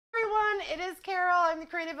It is Carol. I'm the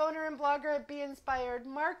creative owner and blogger at Be Inspired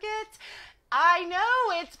Market. I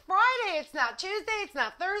know it's Friday. It's not Tuesday. It's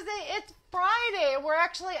not Thursday. It's Friday. We're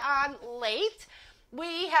actually on late.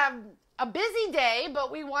 We have a busy day,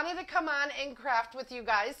 but we wanted to come on and craft with you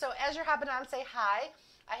guys. So as you're hopping on, say hi.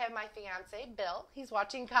 I have my fiance, Bill. He's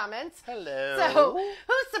watching comments. Hello. So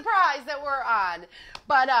who's surprised that we're on?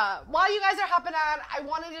 But while you guys are hopping on, I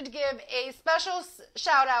wanted to give a special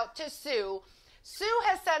shout out to Sue. Sue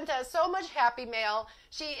has sent us so much happy mail.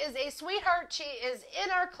 She is a sweetheart. She is in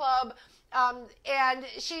our club, and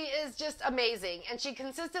she is just amazing. And she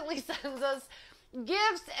consistently sends us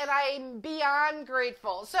gifts, and I'm beyond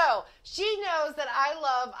grateful. So she knows that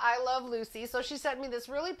I love Lucy. So she sent me this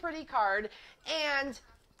really pretty card, and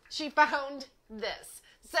she found this.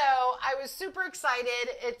 So I was super excited.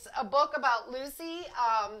 It's a book about Lucy,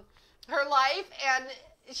 her life, and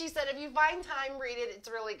she said if you find time, read it. It's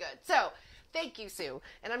really good. So thank you, Sue.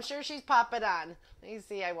 And I'm sure she's popping on. Let me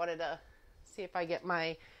see. I wanted to see if I get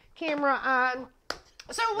my camera on.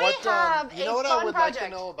 So we have a fun project. You know what I would like to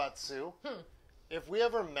know about Sue? If we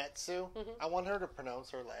ever met Sue, I want her to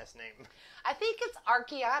pronounce her last name. I think it's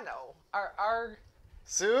Arciano.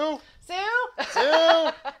 Sue? Sue?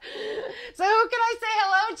 Sue? So who can I say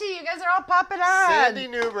hello to? You guys are all popping on. Sandy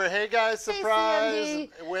Newber. Hey guys, surprise. Hey,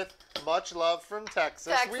 with much love from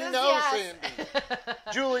Texas. We know yes. Sandy.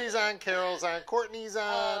 Julie's on, Carol's on, Courtney's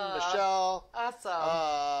on, Michelle.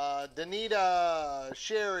 Awesome. Danita,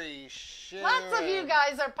 Sherry. Lots of you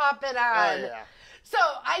guys are popping on. Oh, yeah. So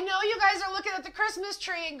I know you guys are looking at the Christmas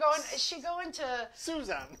tree and going, is she going to...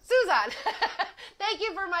 Susan. Thank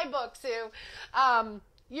you for my book, Sue.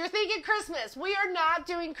 You're thinking Christmas. We are not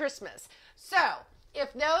doing Christmas. So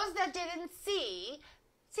if those that didn't see,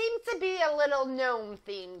 seems to be a little gnome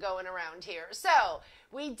theme going around here. So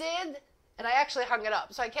we did... And I actually hung it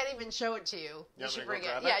up, so I can't even show it to you. You should bring it.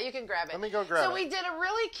 Yeah, you can grab it. Let me go grab it. So we did a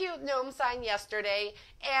really cute gnome sign yesterday,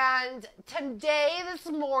 and today, this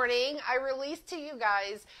morning, I released to you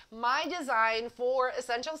guys my design for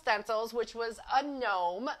Essential Stencils, which was a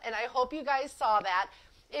gnome, and I hope you guys saw that.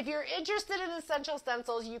 If you're interested in Essential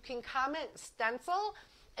Stencils, you can comment stencil,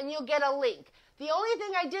 and you'll get a link. The only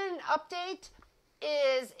thing I didn't update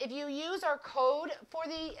is if you use our code for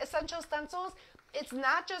the Essential Stencils, it's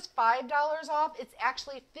not just $5 off, it's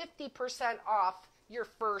actually 50% off your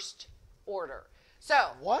first order. So,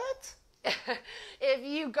 what? If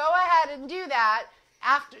you go ahead and do that,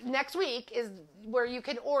 after next week is where you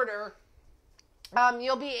can order,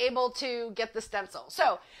 you'll be able to get the stencil.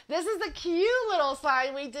 So, this is the cute little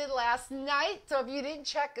sign we did last night. So, if you didn't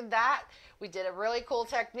check that, we did a really cool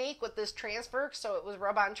technique with this transfer, so it was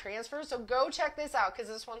rub-on transfer. So go check this out because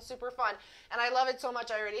this one's super fun. And I love it so much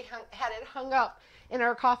I already had it hung up in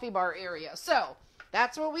our coffee bar area. So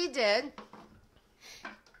that's what we did.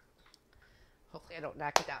 Hopefully I don't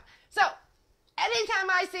knock it down. So anytime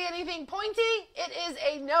I see anything pointy, it is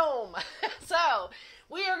a gnome. So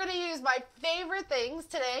we are going to use my favorite things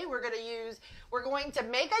today. We're going to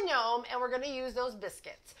make a gnome, and we're going to use those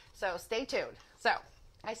biscuits. So stay tuned. So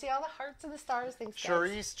I see all the hearts and the stars. Thanks, guys.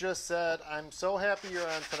 Charisse just said, I'm so happy you're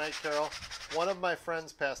on tonight, Carol. One of my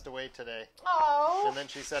friends passed away today. Oh. And then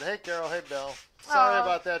she said, hey, Carol, hey, Bill. Sorry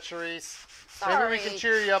about that, Charisse. Sorry. Maybe we can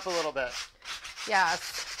cheer you up a little bit.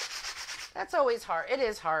 Yes. That's always hard. It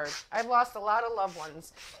is hard. I've lost a lot of loved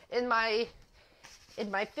ones in my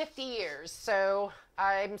 50 years. So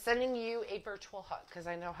I'm sending you a virtual hug because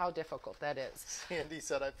I know how difficult that is. Sandy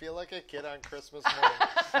said, I feel like a kid on Christmas morning.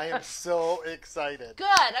 I am so excited.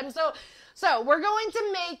 Good. So we're going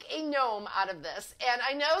to make a gnome out of this. And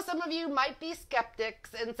I know some of you might be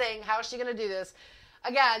skeptics and saying, how is she going to do this?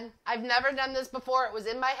 Again, I've never done this before. It was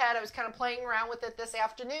in my head. I was kind of playing around with it this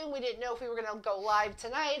afternoon. We didn't know if we were going to go live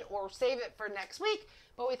tonight or save it for next week.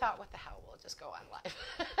 But we thought, what the hell, we'll just go on live.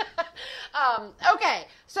 Okay,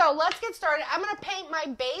 so let's get started. I'm going to paint my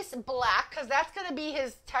base black because that's going to be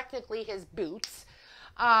technically his boots.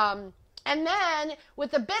 And then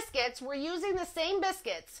with the biscuits, we're using the same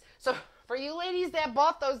biscuits. So for you ladies that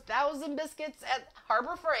bought those 1,000 biscuits at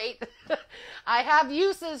Harbor Freight, I have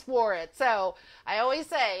uses for it. So I always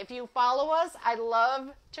say, if you follow us, I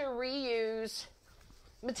love to reuse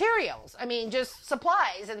materials. I mean, just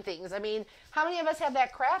supplies and things. I mean, how many of us have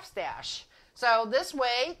that craft stash? So this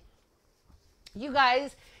way, you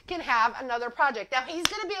guys can have another project. Now, he's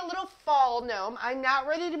going to be a little fall gnome. I'm not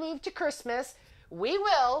ready to move to Christmas. We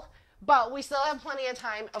will, but we still have plenty of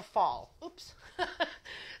time of fall. Oops.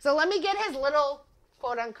 So let me get his little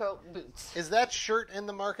quote-unquote boots. Is that shirt in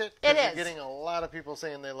the market? It is. You're getting a lot of people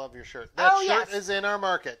saying they love your shirt. That shirt is in our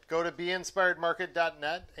market. Go to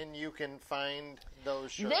beinspiredmarket.net and you can find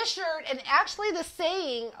those shirts. This shirt, and actually the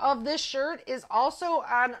saying of this shirt is also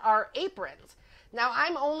on our aprons. Now,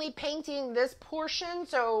 I'm only painting this portion,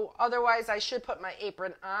 so otherwise I should put my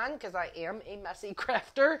apron on because I am a messy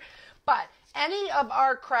crafter. But any of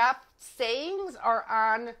our craft sayings are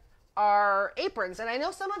on our aprons. And I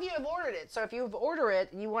know some of you have ordered it. So if you've ordered it,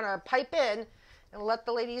 you want to pipe in and let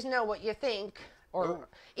the ladies know what you think. Or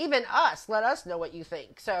even us, let us know what you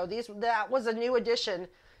think. So that was a new addition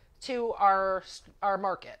to our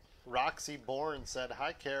market. Roxy Bourne said,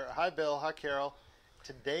 Hi Bill, hi Carol.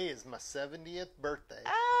 Today is my 70th birthday.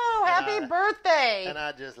 Oh, happy birthday. And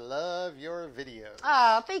I just love your videos.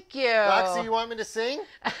 Oh, thank you. Roxy, you want me to sing?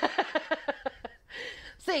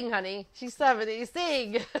 Sing, honey. She's 70.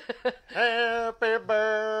 Sing. Happy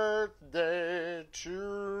birthday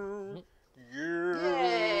to you.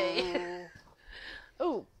 Yay.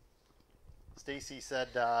 Ooh. Stacy said,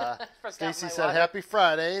 water. Happy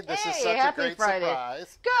Friday. This is such a great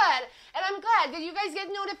surprise. Good. And I'm glad. Did you guys get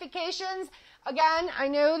notifications? Again, I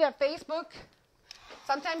know that Facebook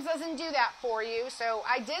sometimes doesn't do that for you. So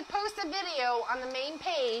I did post a video on the main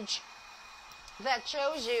page that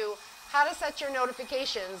shows you how to set your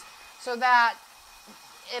notifications so that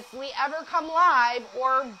if we ever come live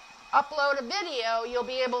or upload a video, you'll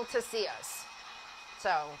be able to see us.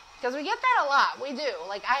 So, because we get that a lot. We do.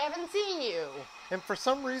 Like, I haven't seen you. And for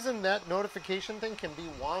some reason, that notification thing can be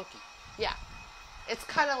wonky. Yeah. It's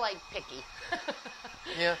kind of like picky.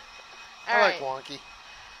 Yeah. All I right. like wonky.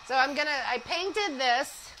 So I painted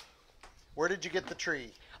this. Where did you get the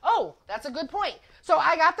tree? Oh, that's a good point. So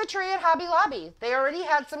I got the tree at Hobby Lobby. They already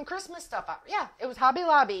had some Christmas stuff out. Yeah, it was Hobby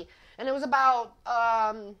Lobby. And it was about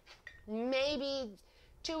maybe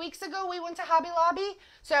 2 weeks ago we went to Hobby Lobby.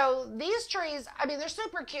 So these trees, I mean, they're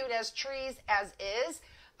super cute as trees as is.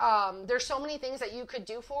 There's so many things that you could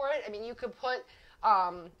do for it. I mean, you could put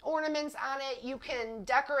ornaments on it. You can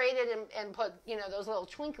decorate it and put, those little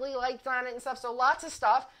twinkly lights on it and stuff. So lots of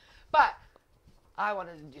stuff. But I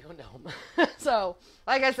wanted to do a gnome. So,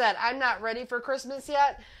 like I said, I'm not ready for Christmas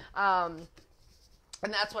yet. And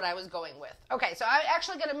that's what I was going with. Okay, so I'm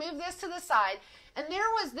actually going to move this to the side. And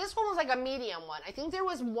this one was like a medium one. I think there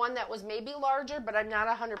was one that was maybe larger, but I'm not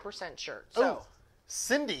 100% sure. So,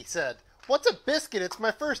 Cindy said, "What's a biscuit? It's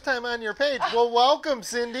my first time on your page." Well, welcome,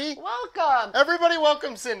 Cindy. Welcome. Everybody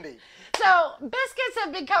welcome Cindy. So, biscuits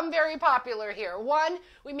have become very popular here. One,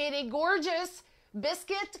 we made a gorgeous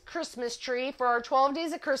biscuit Christmas tree for our 12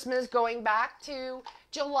 days of Christmas going back to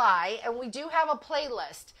July. And we do have a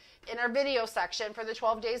playlist in our video section for the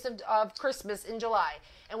 12 days of Christmas in July.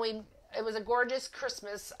 And it was a gorgeous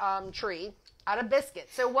Christmas tree out of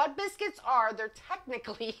biscuits. So what biscuits are, they're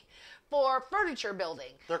technically for furniture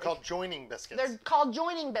building. They're called joining biscuits. They're called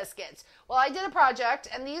joining biscuits. Well, I did a project,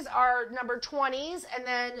 and these are number 20s, and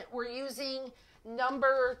then we're using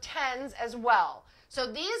number 10s as well. So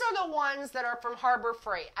these are the ones that are from Harbor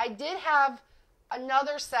Freight. I did have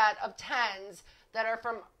another set of 10s that are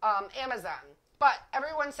from Amazon, but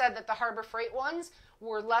everyone said that the Harbor Freight ones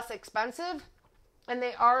were less expensive, and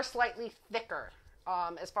they are slightly thicker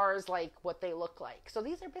as far as like what they look like. So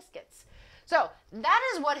these are biscuits. So that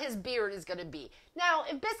is what his beard is going to be. Now,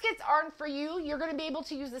 if biscuits aren't for you, you're going to be able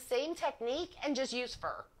to use the same technique and just use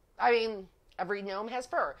fur. I mean, every gnome has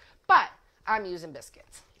fur, but I'm using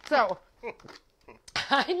biscuits. So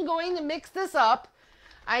I'm going to mix this up.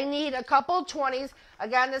 I need a couple 20s.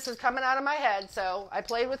 Again, this is coming out of my head, so I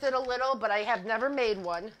played with it a little, but I have never made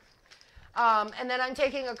one. And then I'm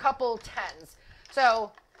taking a couple 10s.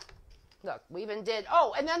 So, look, we even did,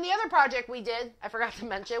 and then the other project we did, I forgot to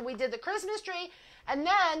mention, we did the Christmas tree, and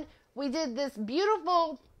then we did this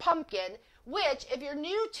beautiful pumpkin, which, if you're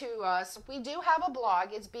new to us, we do have a blog.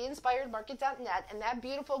 It's beinspiredmarket.net, and that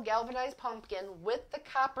beautiful galvanized pumpkin with the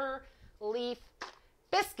copper leaf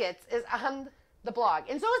biscuits is on the blog.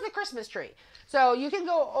 And so is the Christmas tree. So you can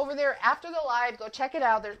go over there after the live, go check it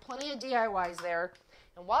out. There's plenty of DIYs there.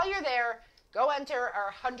 And while you're there, go enter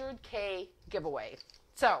our 100K giveaway.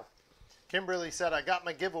 So, Kimberly said, "I got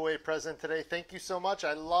my giveaway present today. Thank you so much.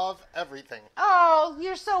 I love everything." Oh,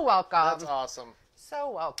 you're so welcome. That's awesome. So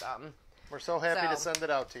welcome. We're so happy to send it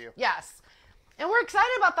out to you. Yes. And we're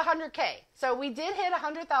excited about the 100K. So we did hit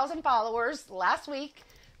 100,000 followers last week.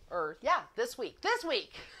 This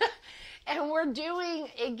week. And we're doing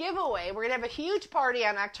a giveaway. We're going to have a huge party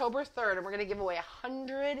on October 3rd, and we're going to give away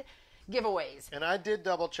 100 giveaways. And I did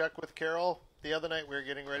double check with Carol the other night. We were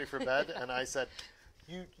getting ready for bed, and I said,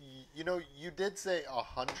 you did say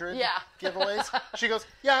 100 giveaways? She goes,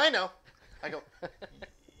 "Yeah, I know." I go,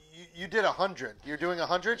 you did 100. You're doing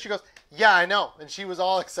 100? She goes, yeah, I know. And she was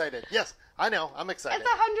all excited. Yes, I know. I'm excited. It's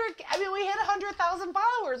 100. I mean, we hit 100,000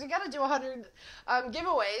 followers. We got to do 100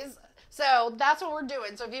 giveaways. So that's what we're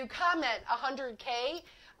doing. So if you comment 100K,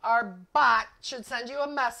 our bot should send you a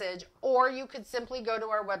message, or you could simply go to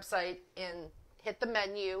our website and hit the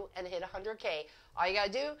menu and hit 100K. All you got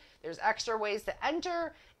to do, there's extra ways to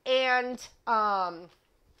enter, and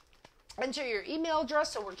enter your email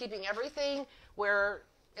address. So we're keeping everything where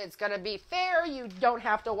it's going to be fair. You don't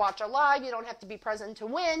have to watch a live. You don't have to be present to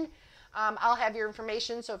win. I'll have your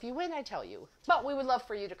information, so if you win, I tell you. But we would love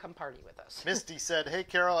for you to come party with us. Misty said, hey,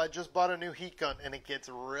 Carol, I just bought a new heat gun, and it gets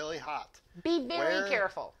really hot. Be very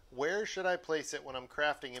careful. Where should I place it when I'm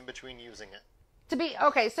crafting in between using it?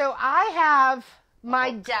 Okay, so I have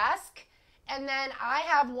my desk, and then I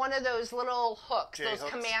have one of those little hooks, those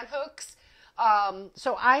command hooks.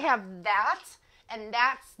 So I have that, and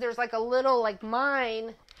there's like a little, like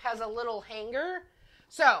mine has a little hanger.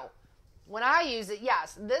 So when I use it,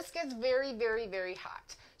 yes, this gets very, very, very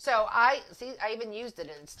hot. So I even used it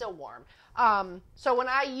and it's still warm. So when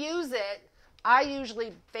I use it, I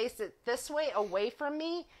usually face it this way away from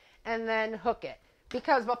me and then hook it.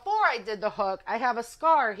 Because before I did the hook, I have a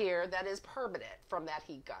scar here that is permanent from that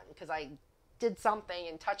heat gun because I did something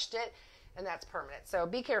and touched it, and that's permanent. So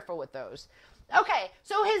be careful with those. Okay,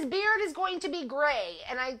 so his beard is going to be gray,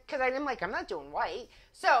 and because I'm like, I'm not doing white.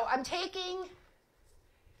 So I'm taking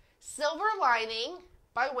Silver Lining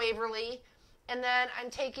by Waverly, and then I'm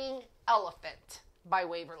taking Elephant by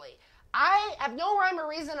Waverly. I have no rhyme or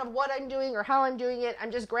reason of what I'm doing or how I'm doing it.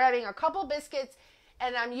 I'm just grabbing a couple biscuits,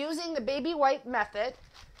 and I'm using the baby white method,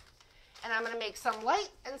 and I'm going to make some light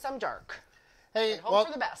and some dark. Hey, and hope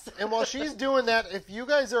for the best. And while she's doing that, if you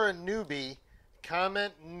guys are a newbie,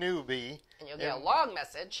 comment newbie. And you'll get a long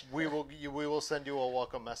message. We will send you a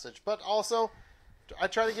welcome message. But also, I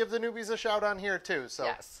try to give the newbies a shout on here too. So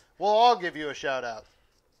yes. We'll all give you a shout out.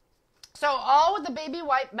 So all with the baby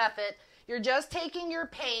white method, you're just taking your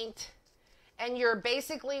paint and you're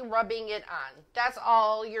basically rubbing it on. That's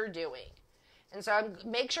all you're doing. And so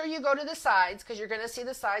make sure you go to the sides because you're going to see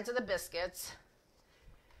the sides of the biscuits.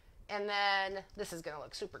 And then this is going to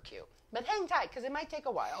look super cute. But hang tight because it might take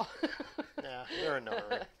a while. Yeah, you're in no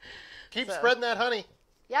hurry. Keep spreading that honey.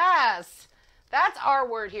 Yes. That's our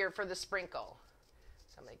word here for the sprinkle.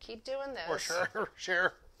 So I'm going to keep doing this. Or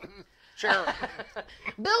share.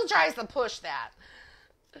 Bill tries to push that.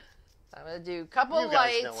 I'm going to do a couple of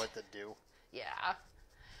lights. You guys know what to do. Yeah.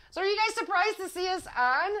 So are you guys surprised to see us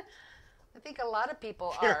on? I think a lot of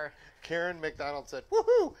people are. Karen McDonald said,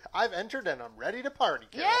 woohoo, I've entered and I'm ready to party,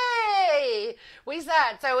 Carol. Yay! We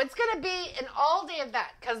said. So it's going to be an all-day event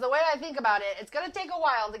because the way I think about it, it's going to take a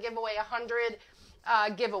while to give away 100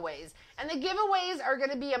 giveaways. And the giveaways are going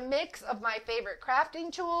to be a mix of my favorite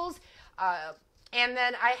crafting tools. And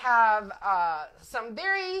then I have some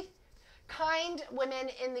very kind women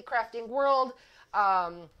in the crafting world.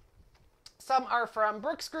 Some are from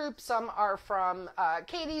Brooke's group, some are from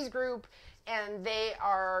Katie's group, and they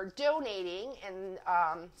are donating and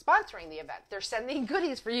sponsoring the event. They're sending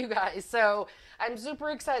goodies for you guys, so I'm super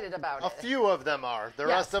excited about it. A few of them are. The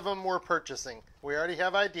rest of them we're purchasing. We already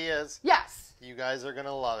have ideas. Yes. You guys are going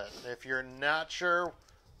to love it. If you're not sure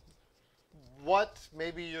what,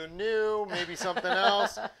 maybe you're new, maybe something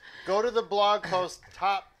else, go to the blog post,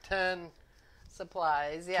 top 10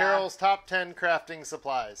 supplies, yeah. Carol's top 10 crafting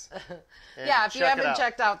supplies. Yeah, if you haven't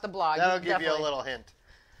checked out the blog, that'll give you a little hint.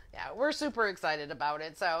 Yeah, we're super excited about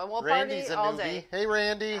it, so we'll Randy's party all day. Hey,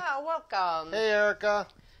 Randy. Oh, welcome. Hey, Erica.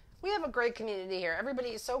 We have a great community here. Everybody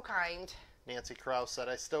is so kind. Nancy Krause said,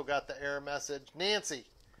 I still got the error message. Nancy,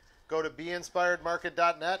 go to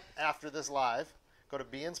beinspiredmarket.net after this live. Go to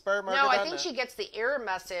beinspiredmarket.net. No, I think she gets the error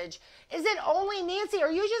message. Is it only, Nancy,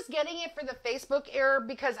 are you just getting it for the Facebook error?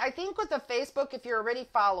 Because I think with the Facebook, if you're already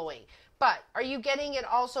following, but are you getting it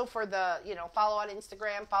also for the, follow on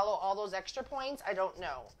Instagram, follow all those extra points? I don't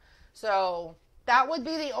know. So that would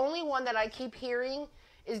be the only one that I keep hearing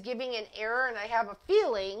is giving an error, and I have a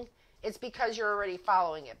feeling it's because you're already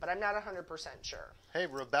following it, but I'm not 100% sure. Hey,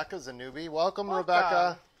 Rebecca's a newbie. Welcome.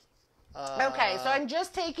 Rebecca. Okay, so I'm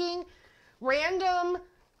just taking random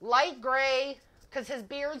light gray because his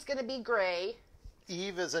beard's going to be gray.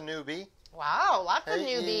 Eve is a newbie. Wow, lots of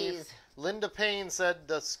newbies. Eve. Linda Payne said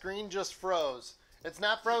the screen just froze. It's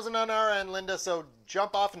not frozen on our end, Linda, so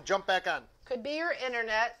jump off and jump back on. Could be your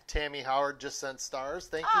internet. Tammy Howard just sent stars.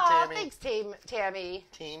 Thank you, Tammy. Thanks, Tammy.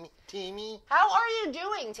 Tammy. How are you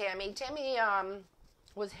doing, Tammy? Tammy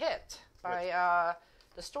was hit by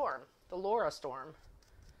the storm, the Laura storm.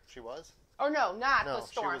 She was? Oh, no, not No, the she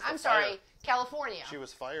storm. was the I'm sorry, fire. California. She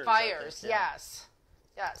was fires. Fires, I think, yeah. yes.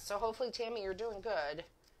 Yes, so hopefully, Tammy, you're doing good.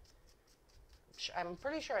 I'm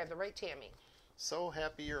pretty sure I have the right Tammy. So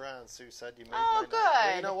happy you're on, Sue said. You made Oh, my night. good.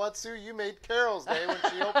 Well, you know what, Sue? You made Carol's day when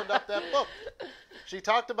she opened up that book. She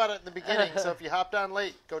talked about it in the beginning, so if you hopped on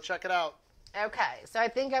late, go check it out. Okay, so I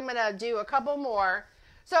think I'm going to do a couple more.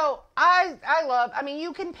 So I mean,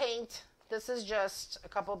 you can paint. This is just a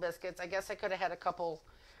couple biscuits. I guess I could have had a couple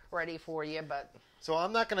ready for you, but... So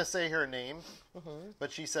I'm not going to say her name,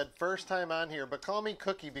 but she said, first time on here, but call me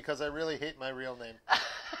Cookie because I really hate my real name.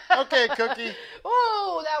 Okay, Cookie.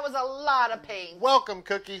 Oh, that was a lot of paint. Welcome,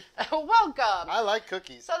 Cookie. Welcome. I like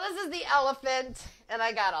cookies. So this is the elephant, and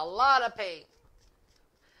I got a lot of paint.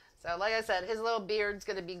 So like I said, his little beard's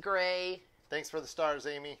going to be gray. Thanks for the stars,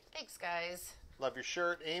 Amy. Thanks, guys. Love your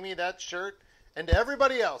shirt. Amy, that shirt. And to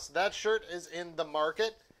everybody else, that shirt is in the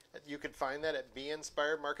market. You can find that at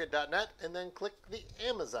beinspiredmarket.net, and then click the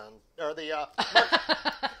Amazon or the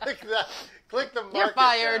market. click the market. You're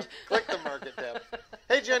fired. Tab. Click the market tab.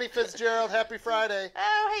 Hey, Jenny Fitzgerald, happy Friday.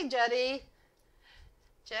 Oh, hey, Jenny.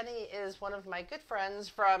 Jenny is one of my good friends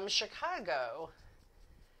from Chicago.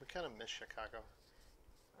 We kind of miss Chicago.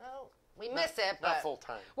 Well, we miss it, but not full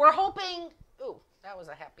time. We're hoping. Ooh, that was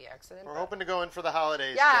a happy accident. We're hoping to go in for the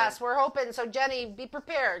holidays. Yes, Jen. we're hoping. So, Jenny, be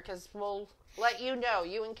prepared because we'll let you know,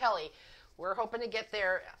 you and Kelly. We're hoping to get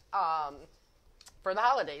there for the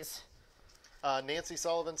holidays. Nancy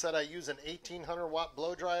Sullivan said, I use an 1800 watt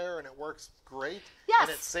blow dryer and it works great. Yes. And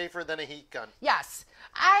it's safer than a heat gun. Yes.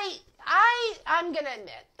 I'm going to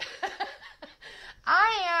admit,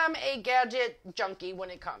 I am a gadget junkie when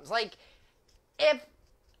it comes. Like, I'm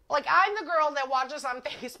the girl that watches on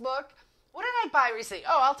Facebook. What did I buy recently?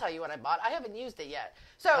 Oh, I'll tell you what I bought. I haven't used it yet.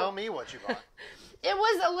 So Tell me what you bought. It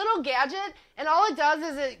was a little gadget, and all it does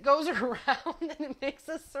is it goes around and it makes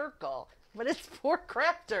a circle. But it's for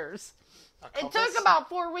crafters. It took about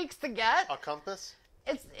 4 weeks to get. A compass?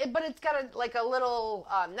 But it's got a little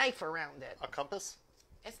knife around it. A compass?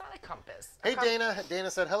 It's not a compass. Hey, Dana.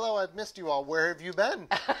 Dana said, hello, I've missed you all. Where have you been?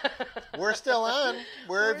 We're still on.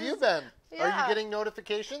 Where have you been? Yeah. Are you getting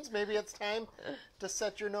notifications? Maybe it's time to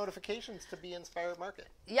set your notifications to Be Inspired Market.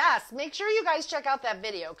 Yes. Make sure you guys check out that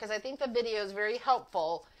video because I think the video is very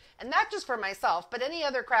helpful. And not just for myself, but any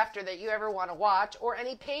other crafter that you ever want to watch or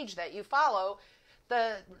any page that you follow.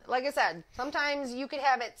 Like I said, sometimes you could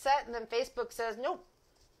have it set and then Facebook says, nope,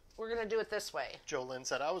 we're going to do it this way. Jolynn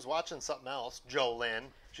said, I was watching something else. Jolynn.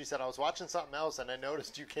 She said, I was watching something else and I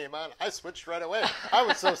noticed you came on. I switched right away. I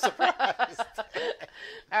was so surprised.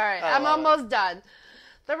 All right. I'm almost done.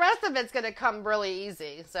 The rest of it's going to come really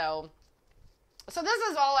easy. So this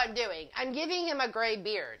is all I'm doing. I'm giving him a gray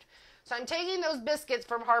beard. So I'm taking those biscuits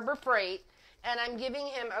from Harbor Freight and I'm giving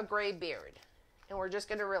him a gray beard. And we're just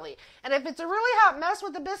going to and if it's a really hot mess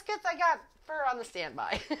with the biscuits, I got fur on the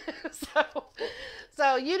standby.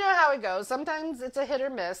 so you know how it goes. Sometimes it's a hit or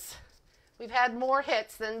miss. We've had more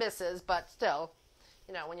hits than misses, but still,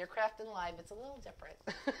 when you're crafting live, it's a little different.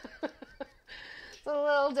 It's a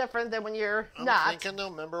little different than when you're not. I'm thinking, though,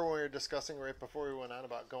 remember when we were discussing right before we went on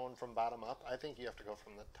about going from bottom up? I think you have to go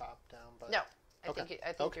from the top down. But... No, I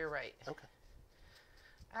think you're right. Okay.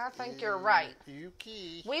 I think you're right.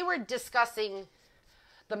 Yuki. We were discussing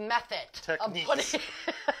the method techniques.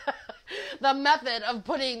 The method of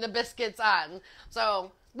putting the biscuits on.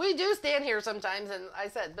 So we do stand here sometimes, and I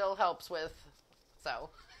said Bill helps with. So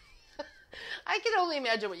I can only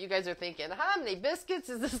imagine what you guys are thinking. How many biscuits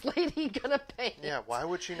is this lady gonna paint? Yeah, why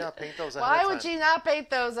would she not paint those ahead of time? time? Why would she not paint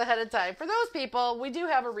those ahead of time? For those people, we do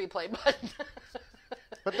have a replay button.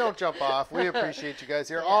 But don't jump off. We appreciate you guys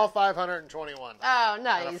here. All 521. Oh,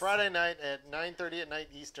 nice. On a Friday night at 9:30 at night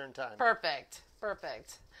Eastern Time. Perfect.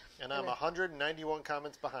 And I'm 191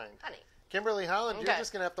 comments behind. Honey. Kimberly Holland, You're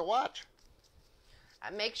just going to have to watch.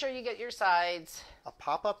 Make sure you get your sides. A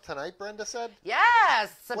pop-up tonight, Brenda said?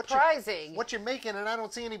 Yes, surprising. What you making, and I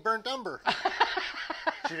don't see any burnt umber.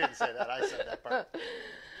 She didn't say that. I said that part.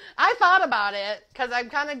 I thought about it, because I'm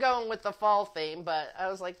kind of going with the fall theme, but I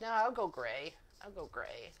was like, no, I'll go gray.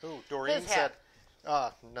 Ooh, Doreen said,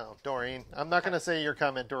 no, Doreen. I'm not going to say your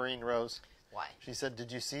comment, Doreen Rose. Why? She said, did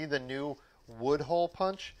you see the new wood hole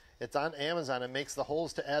punch? It's on Amazon. It makes the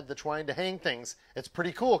holes to add the twine to hang things. It's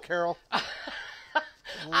pretty cool, Carol.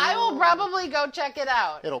 I will probably go check it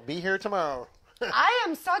out. It'll be here tomorrow. I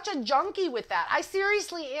am such a junkie with that. I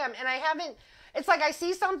seriously am. And I haven't, it's like I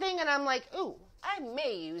see something and I'm like, ooh, I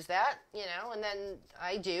may use that, and then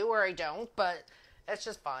I do or I don't, but it's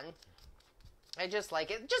just fun. I just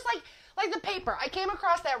like it. Just like the paper. I came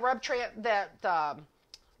across that rub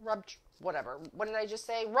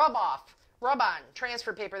off rub-on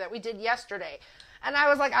transfer paper that we did yesterday. And I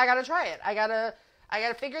was like, I got to try it. I got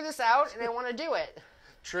to figure this out, and I want to do it.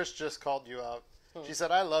 Trish just called you out. She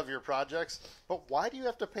said, I love your projects, but why do you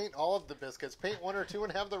have to paint all of the biscuits? Paint one or two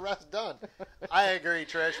and have the rest done. I agree,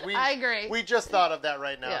 Trish. I agree. We just thought of that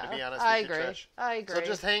right now, to be honest with you, Trish. I agree. So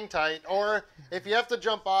just hang tight. Or if you have to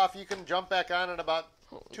jump off, you can jump back on in about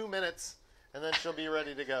 2 minutes, and then she'll be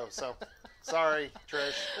ready to go. So, sorry,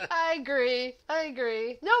 Trish. I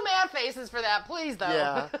agree. No man faces for that, please, though.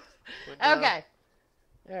 Yeah. Okay.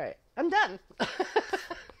 All right. I'm done.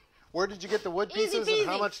 Where did you get the wood pieces Easy and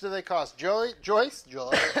how much do they cost? Joyce,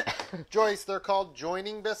 they're called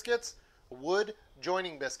joining biscuits, wood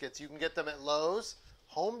joining biscuits. You can get them at Lowe's,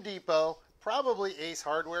 Home Depot, probably Ace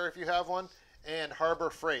Hardware if you have one, and Harbor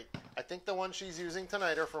Freight. I think the ones she's using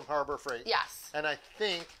tonight are from Harbor Freight. Yes. And I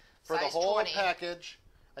think for Size the whole 20. package,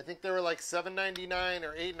 I think they were like $7.99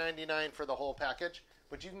 or $8.99 for the whole package.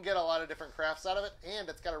 But you can get a lot of different crafts out of it, and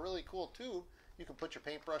it's got a really cool tube. You can put your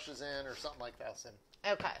paintbrushes in or something like that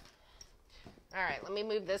in. Okay. All right, let me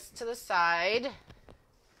move this to the side.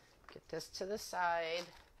 Get this to the side.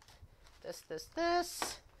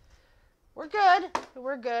 This. We're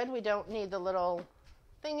good. We don't need the little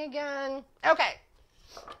thing again. Okay.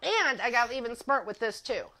 And I got even smart with this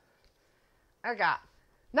too. I got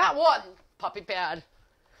not one puppy pad,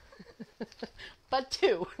 but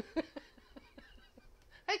two.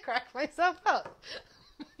 I cracked myself up.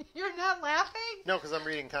 You're not laughing? No, because I'm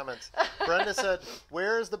reading comments. Brenda said,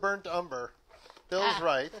 where is the burnt umber? Bill's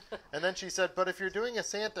right. And then she said, but if you're doing a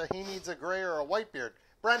Santa, he needs a gray or a white beard.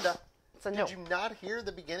 Brenda, did you not hear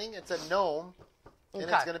the beginning? It's a gnome, and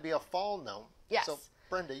it's going to be a fall gnome. Yes. So,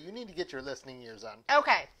 Brenda, you need to get your listening ears on.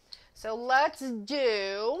 Okay. So let's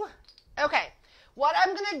do... Okay. What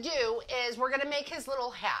I'm going to do is we're going to make his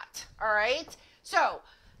little hat. All right? So,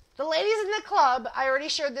 the ladies in the club, I already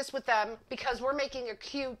shared this with them because we're making a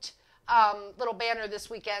cute... little banner this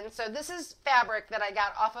weekend. So this is fabric that I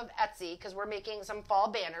got off of Etsy because we're making some fall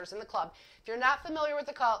banners in the club. If you're not familiar with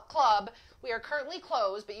the club, we are currently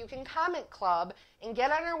closed, but you can comment club and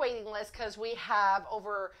get on our waiting list because we have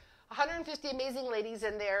over 150 amazing ladies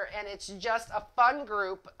in there, and it's just a fun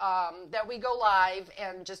group that we go live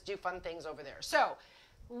and just do fun things over there. So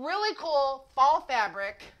really cool fall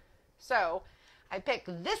fabric. So I picked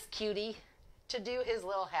this cutie to do his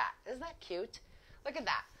little hat. Isn't that cute? Look at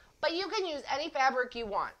that. But you can use any fabric you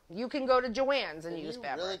want. You can go to Joann's and use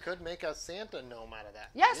fabric. You really could make a Santa gnome out of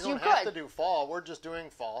that. Yes, you could. You don't have to do fall. We're just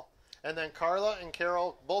doing fall. And then Carla and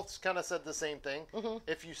Carol both kind of said the same thing. Mm-hmm.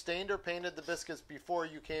 If you stained or painted the biscuits before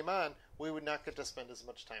you came on, we would not get to spend as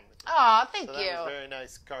much time with you. Aw, thank you. That was very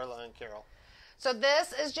nice, Carla and Carol. So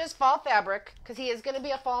this is just fall fabric because he is going to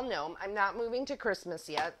be a fall gnome. I'm not moving to Christmas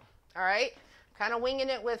yet. All right? Kind of winging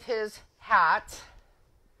it with his hat.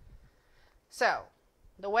 So...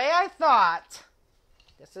 the way I thought,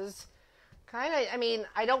 this is kind of,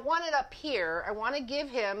 I don't want it up here. I want to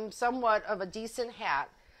give him somewhat of a decent hat.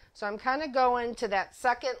 So I'm kind of going to that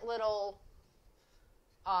second little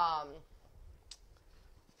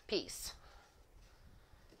piece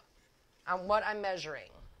on what I'm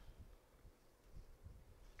measuring.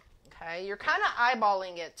 Okay, you're kind of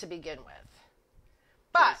eyeballing it to begin with.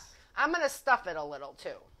 But I'm going to stuff it a little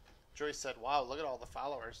too. Joyce said, wow, look at all the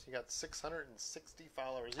followers. You got 660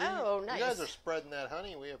 followers. Oh, nice. You guys are spreading that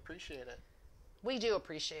honey. We appreciate it. We do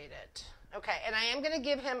appreciate it. Okay, and I am going to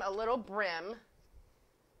give him a little brim.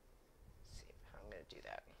 Let's see how I'm going to do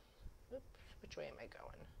that. Oops, which way am I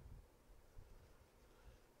going?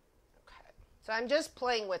 Okay, so I'm just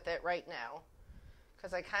playing with it right now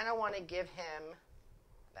because I kind of want to give him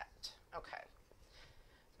that. Okay,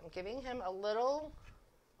 I'm giving him a little...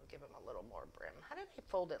 give him a little more brim. How did I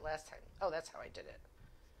fold it last time? Oh, that's how I did it.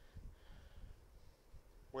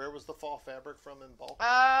 Where was the fall fabric from in bulk?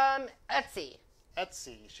 Etsy.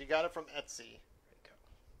 Etsy. She got it from Etsy.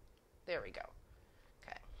 There we go.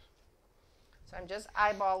 Okay. So I'm just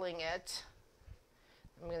eyeballing it.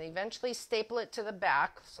 I'm going to eventually staple it to the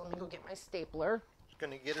back. So let me go get my stapler. She's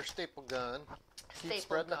going to get her staple gun. Keep Staple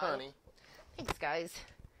spreading gun. the honey. Thanks, guys.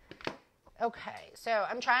 Okay, so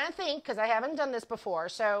I'm trying to think because I haven't done this before.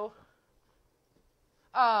 So,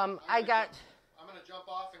 I'm going to jump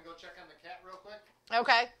off and go check on the cat real quick.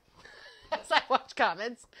 Okay. As I watch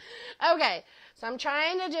comments. Okay, so I'm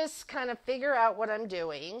trying to just kind of figure out what I'm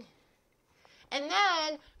doing. And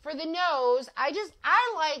then for the nose, I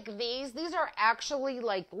like these. These are actually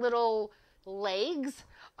like little legs.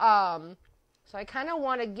 So I kind of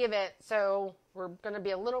want to give it so we're going to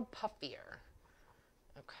be a little puffier.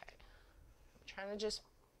 Okay. Trying to just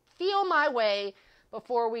feel my way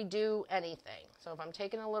before we do anything. So if I'm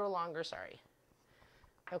taking a little longer, sorry.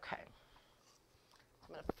 Okay.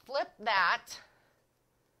 flip that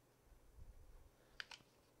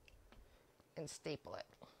and staple it.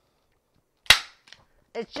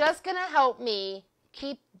 It's just going to help me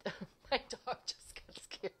keep, my dog just got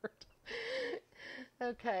scared.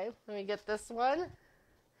 Okay, let me get this one.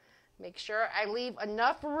 Make sure I leave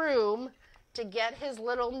enough room to get his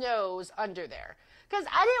little nose under there. Because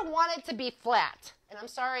I didn't want it to be flat. And I'm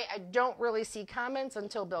sorry, I don't really see comments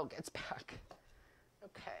until Bill gets back.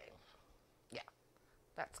 Okay. Yeah,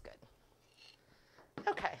 that's good.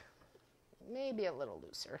 Okay. Maybe a little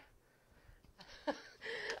looser. All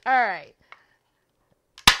right.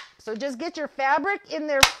 So just get your fabric in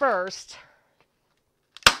there first.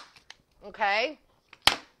 Okay.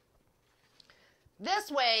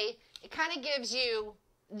 This way, it kind of gives you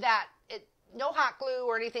that, no hot glue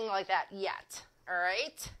or anything like that yet. All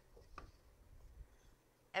right.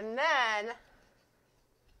 And then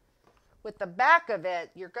with the back of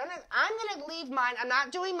it, I'm going to leave mine. I'm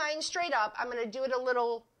not doing mine straight up. I'm going to do it a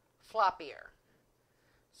little floppier.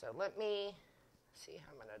 So let me see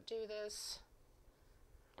how I'm going to do this.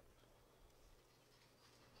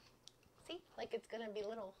 See, like it's going to be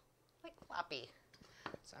little, like floppy.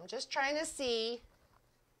 So I'm just trying to see.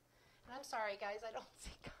 And I'm sorry, guys, I don't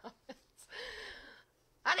see comments.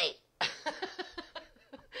 Honey.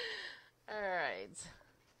 All right.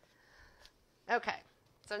 Okay.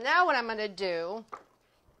 So now what I'm going to do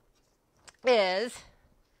is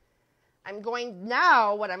what I'm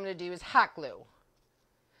going to do is hot glue.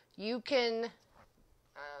 You can,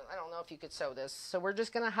 I don't know if you could sew this. So we're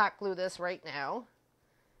just going to hot glue this right now.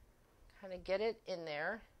 Kind of get it in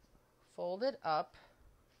there. Fold it up.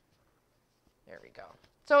 There we go.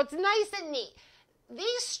 So it's nice and neat.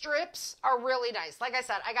 These strips are really nice. Like I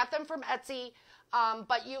said, I got them from Etsy,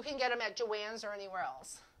 but you can get them at Joann's or anywhere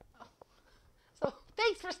else. So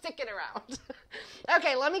thanks for sticking around.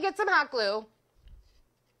 Okay, let me get some hot glue. Let's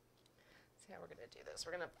see how we're going to do this.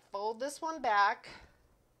 We're going to fold this one back.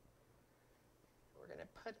 We're going to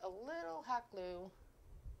put a little hot glue.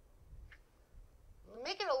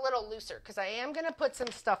 Make it a little looser because I am going to put some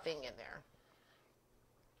stuffing in there.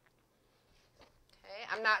 Okay,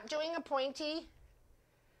 I'm not doing a pointy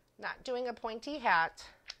hat.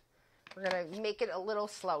 We're going to make it a little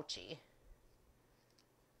slouchy.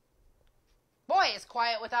 Boy, it's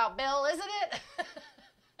quiet without Bill, isn't it?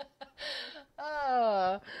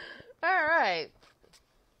 Oh, all right.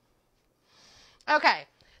 Okay,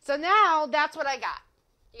 so now that's what I got.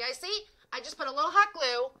 You guys see? I just put a little hot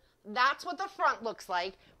glue. That's what the front looks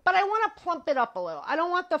like, but I want to plump it up a little. I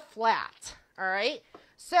don't want the flat, all right?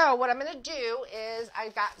 So what I'm going to do is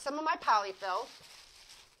I've got some of my polyfill.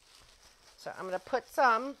 So I'm going to put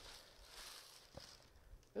some,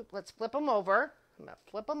 let's flip them over. I'm going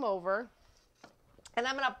to flip them over, and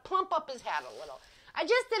I'm going to plump up his hat a little. I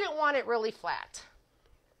just didn't want it really flat.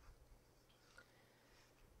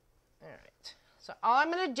 All right, so all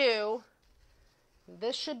I'm going to do,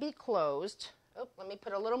 this should be closed. Oh, let me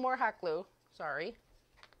put a little more hot glue. Sorry.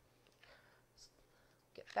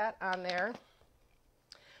 Get that on there.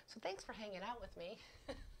 So thanks for hanging out with me.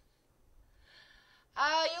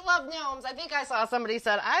 You love gnomes. I think I saw somebody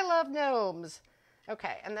said, I love gnomes.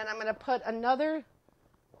 Okay, and then I'm going to put another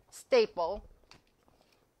staple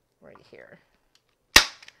right here.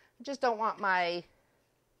 I just don't want my,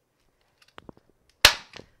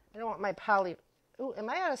 poly. Ooh, am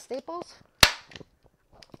I out of staples?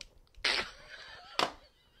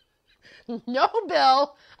 No,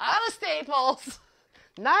 Bill, out of staples.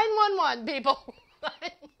 911, people.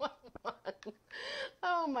 911.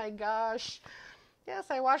 Oh, my gosh. Yes,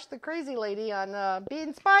 I watched the crazy lady on Be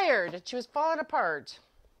Inspired. She was falling apart.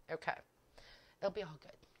 Okay. It'll be all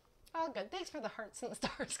good. All good. Thanks for the hearts and the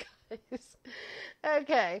stars, guys.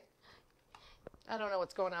 Okay. I don't know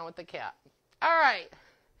what's going on with the cat. All right.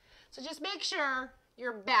 So just make sure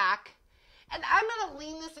you're back. And I'm going to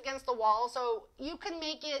lean this against the wall so you can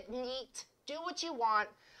make it neat. Do what you want.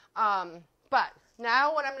 But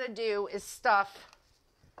now what I'm going to do is stuff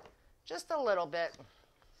just a little bit.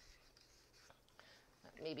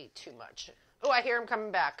 Maybe too much. Oh, I hear him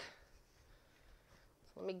coming back.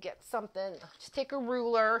 Let me get something. Just take a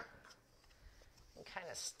ruler and kind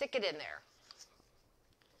of stick it in there.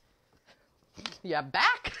 Yeah,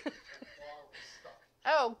 back?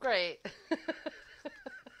 Oh, great.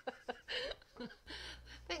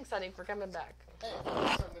 Thanks, honey, for coming back. Hey, I'm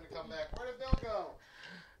going to come back. Where did Bill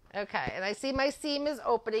go? Okay, and I see my seam is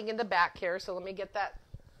opening in the back here, so let me get that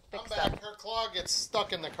fixed up. Her claw gets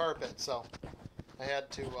stuck in the carpet, so I had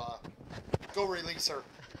to go release her.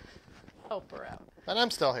 Help her out. But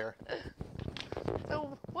I'm still here.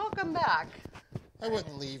 So, welcome back. I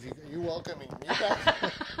wouldn't leave you. Are you welcoming me back?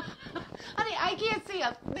 Honey, Honey, I can't see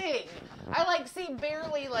a thing. I like see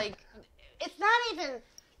barely like, it's not even,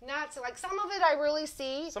 not like some of it I really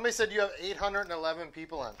see. Somebody said you have 811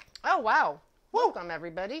 people on. Oh, wow. Welcome,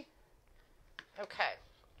 everybody. Okay.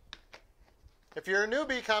 If you're a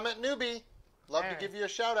newbie, comment newbie. Love to give you a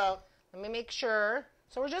shout out. Let me make sure.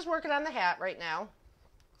 So we're just working on the hat right now.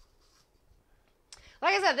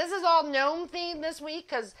 Like I said, this is all gnome themed this week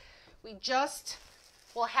because we just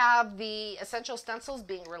will have the essential stencils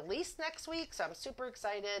being released next week. So I'm super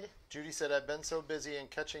excited. Judy said, I've been so busy and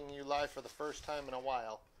catching you live for the first time in a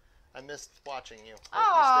while. I missed watching you.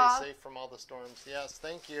 Hope you stay safe from all the storms. Yes,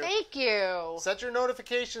 thank you. Thank you. Set your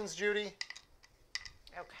notifications, Judy.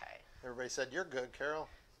 Okay. Everybody said, you're good, Carol.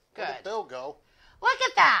 Good. Where did Bill go? Look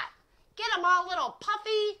at that. Get them all little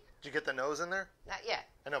puffy. Did you get the nose in there? Not yet.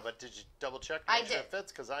 I know, but did you double check I make sure did. it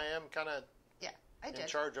fits? Because I am kind of in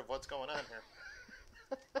charge of what's going on here.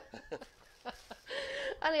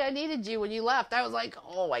 Honey, I needed you when you left. I was like,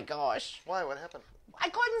 oh my gosh. Why? What happened? I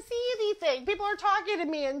couldn't see anything. People are talking to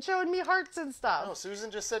me and showing me hearts and stuff. Oh,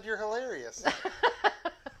 Susan just said you're hilarious.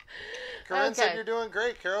 Corinne said you're doing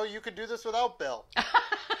great, Carol. You could do this without Bill.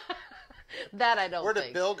 That I don't Where think.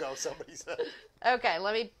 did Bill go? Somebody said. Okay,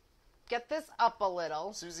 let me get this up a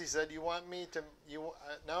little. Susie said, you want me to,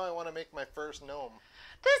 now I want to make my first gnome.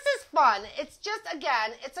 This is fun. It's just,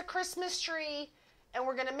 again, it's a Christmas tree, and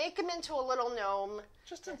we're going to make him into a little gnome.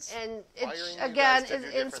 Just and it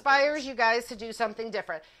inspires things. you guys to do something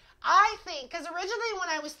different. I think, because originally when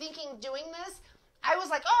I was thinking doing this, I was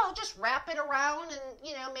like, oh, I'll just wrap it around and,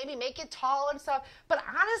 maybe make it tall and stuff. But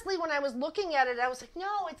honestly, when I was looking at it, I was like,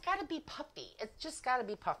 no, it's got to be puffy. It's just got to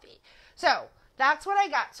be puffy. So that's what I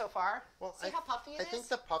got so far. Well, See how puffy it is? I think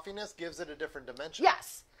the puffiness gives it a different dimension.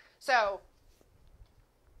 Yes. So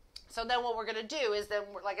then what we're going to do is then,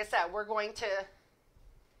 like I said, we're going to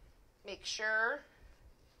make sure.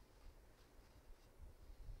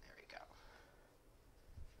 There we go.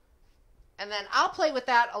 And then I'll play with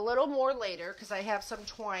that a little more later because I have some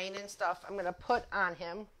twine and stuff I'm going to put on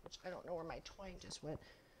him, which I don't know where my twine just went.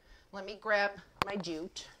 Let me grab my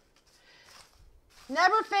jute.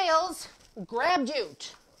 Never fails. Grab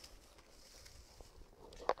jute.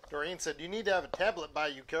 Doreen said, you need to have a tablet by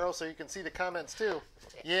you, Carol, so you can see the comments too.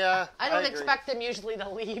 Yeah, I don't agree. expect them usually to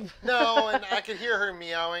leave. No, and I could hear her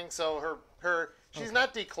meowing, so she's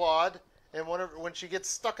not declawed, and when she gets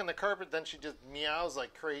stuck in the carpet, then she just meows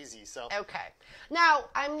like crazy, so. Okay. Now,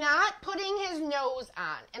 I'm not putting his nose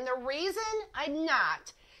on, and the reason I'm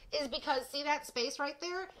not is because, see that space right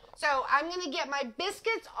there? So I'm going to get my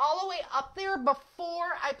biscuits all the way up there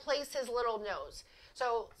before I place his little nose.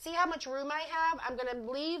 So see how much room I have? I'm going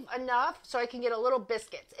to leave enough so I can get a little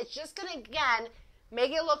biscuits. It's just going to, again,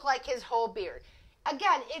 make it look like his whole beard.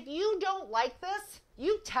 Again, if you don't like this,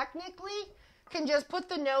 you technically can just put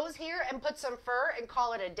the nose here and put some fur and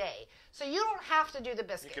call it a day. So you don't have to do the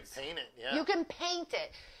biscuits. You can paint it, yeah. You can paint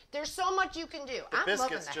it. There's so much you can do. The I'm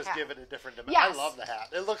loving biscuits the just hat. give it a different dimension. Yes. I love the hat.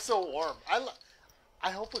 It looks so warm. I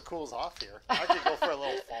hope it cools off here. I could go for a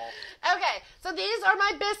little fall. Okay, so these are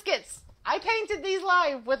my biscuits. I painted these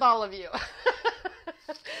live with all of you.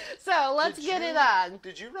 So let's get it on.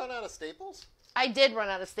 Did you run out of staples? I did run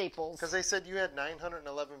out of staples. Because they said you had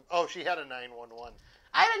 911. Oh, she had a 911.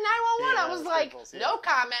 I had a 911. Yeah, I was like, staples, yeah. no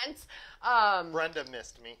comments. Brenda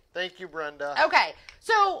missed me. Thank you, Brenda. Okay,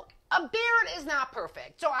 so a beard is not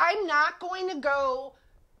perfect. So I'm not going to go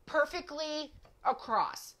perfectly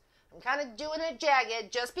across. I'm kind of doing it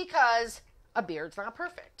jagged just because a beard's not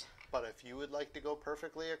perfect. But if you would like to go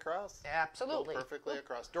perfectly across, Absolutely. go perfectly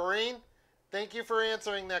across. Doreen, thank you for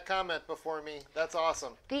answering that comment before me. That's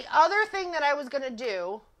awesome. The other thing that I was going to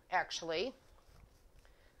do, actually,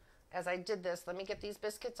 as I did this, let me get these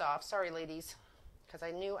biscuits off. Sorry, ladies, because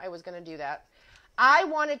I knew I was going to do that. I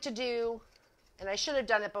wanted to do, and I should have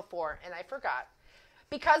done it before, and I forgot.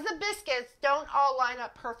 Because the biscuits don't all line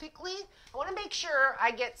up perfectly, I want to make sure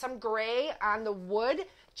I get some gray on the wood,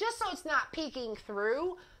 just so it's not peeking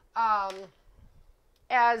through, you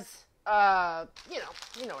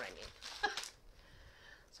know what I mean.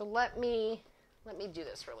 So let me do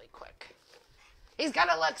this really quick. He's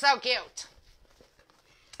gonna look so cute.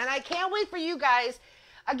 And I can't wait for you guys.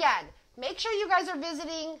 Again, make sure you guys are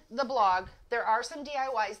visiting the blog. There are some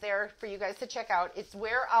DIYs there for you guys to check out. It's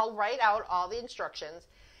where I'll write out all the instructions.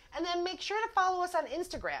 And then make sure to follow us on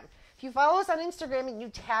Instagram. If you follow us on Instagram and you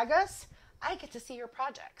tag us, I get to see your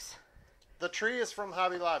projects. The tree is from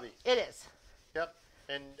Hobby Lobby. It is. Yep.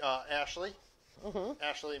 And Ashley,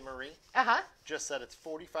 Ashley Marie, Uh-huh. just said it's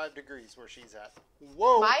 45 degrees where she's at.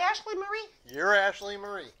 Whoa. My Ashley Marie? You're Ashley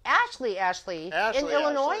Marie. Ashley. In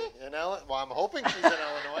Illinois? Well, I'm hoping she's in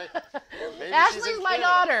Illinois. Maybe Ashley's she's in my Canada.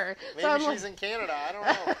 daughter. Maybe So she's in Canada. I don't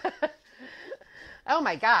know. Oh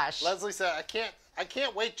my gosh. Leslie said, I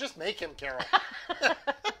can't wait. Just make him, Carol.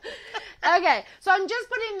 Okay, so I'm just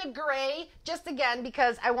putting the gray, just again,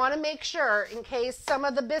 because I want to make sure, in case some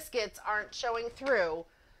of the biscuits aren't showing through,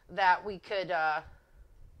 that we could,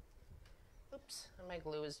 oops, my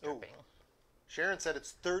glue is dripping. Ooh. Sharon said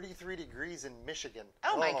it's 33 degrees in Michigan.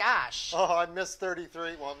 Oh my gosh. Oh, I missed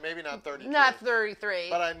 33. Well, maybe not 33. Not 33.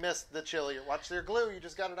 But I missed the chili. Watch your glue. You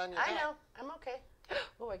just got it on your hat. I know. I'm okay.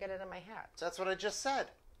 Oh, I got it on my hat. That's what I just said.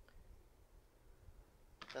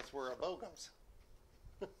 That's where a bow goes.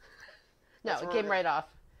 No, it came right off.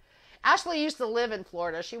 Ashley used to live in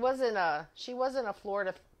Florida. She wasn't a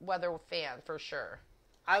Florida weather fan for sure.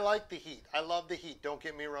 I like the heat. I love the heat. Don't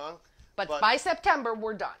get me wrong. But by September,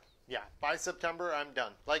 we're done. Yeah, by September, I'm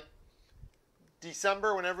done. Like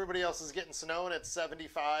December, when everybody else is getting snow and it's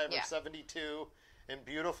 75 or 72 and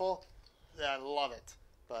beautiful, I love it.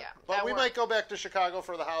 But we might go back to Chicago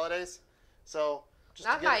for the holidays. So just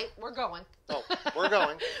we're going. Oh, we're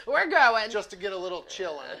going. We're going. Just to get a little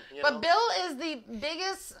chill in. But Bill is the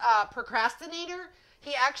biggest procrastinator.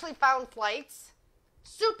 He actually found flights,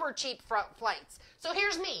 super cheap flights. So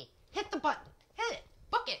here's me. Hit the button. Hit it.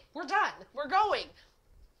 Book it. We're done. We're going.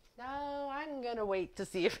 No, I'm going to wait to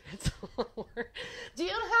see if it's lower. Do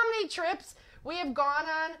you know how many trips we have gone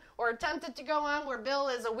on or attempted to go on where Bill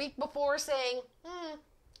is a week before saying,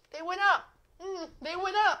 they went up. They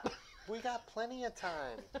went up. We got plenty of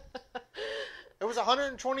time. It was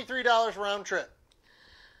 $123 round trip.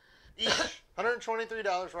 Each.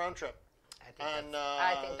 $123 round trip.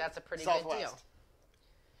 I think that's a pretty Southwest. good deal.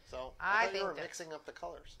 So I thought you were mixing up the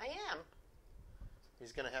colors. I am.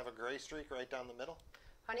 He's going to have a gray streak right down the middle.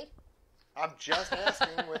 Honey? I'm just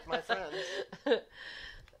asking with my friends.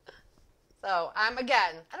 So I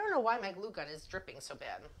don't know why my glue gun is dripping so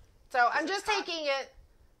bad. So I'm just taking it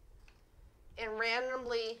and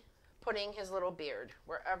randomly putting his little beard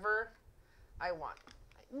wherever I want.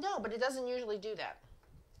 No, but it doesn't usually do that.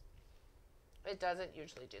 It doesn't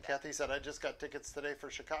usually do that. Kathy said, I just got tickets today for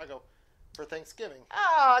Chicago for Thanksgiving.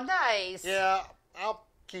 Oh, nice. Yeah, I'll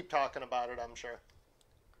keep talking about it, I'm sure.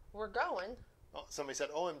 We're going. Oh, somebody said,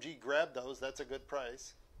 OMG, grab those. That's a good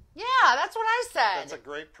price. Yeah, that's what I said. That's a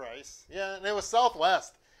great price. Yeah, and it was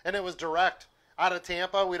Southwest, and it was direct. Out of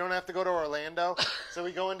Tampa, we don't have to go to Orlando, so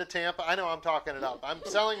we go into Tampa. I know I'm talking it up. I'm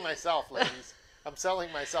selling myself, ladies. I'm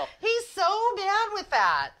selling myself. He's so bad with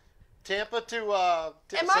that. Tampa to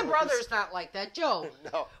and my brother's not like that, Joe.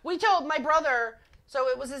 No. We told my brother, so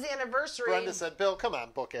it was his anniversary. Brenda said, Bill, come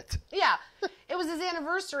on, book it. Yeah, it was his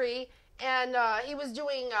anniversary, and he was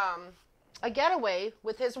doing a getaway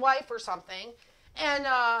with his wife or something, and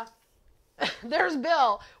there's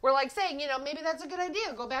Bill. We're like saying, maybe that's a good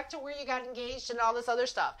idea. Go back to where you got engaged and all this other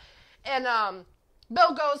stuff. And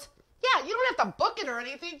Bill goes, yeah, you don't have to book it or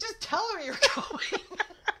anything. Just tell her you're going.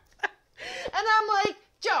 And I'm like,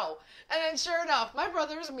 Joe. And then sure enough, my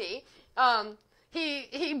brother's me.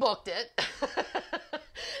 He booked it.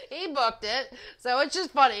 He booked it. So it's just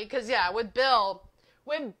funny because, with Bill,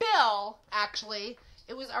 actually,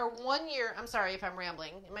 it was our 1 year. I'm sorry if I'm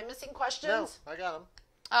rambling. Am I missing questions? No, I got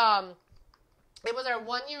them. It was our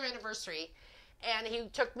 1 year anniversary, and he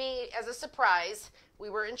took me as a surprise. We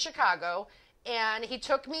were in Chicago, and he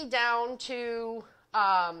took me down to,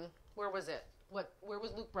 where was it? Where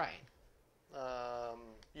was Luke Bryan?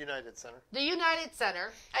 United Center. The United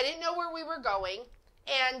Center. I didn't know where we were going,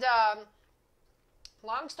 and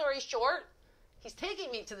long story short, he's taking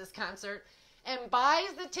me to this concert and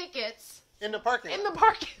buys the tickets in the parking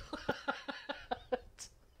lot.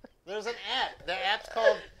 There's an app. The app's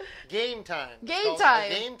called Game Time. Game Time.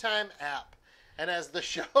 A Game Time app. And as the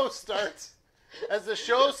show starts, as the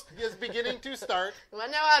show is beginning to start, you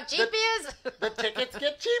want to know how cheap he is? The tickets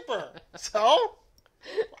get cheaper. So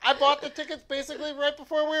I bought the tickets basically right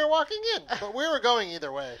before we were walking in. But we were going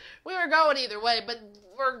either way. We were going either way, but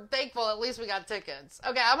we're thankful at least we got tickets.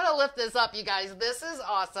 Okay, I'm going to lift this up, you guys. This is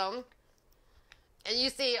awesome. And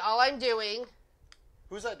you see, all I'm doing...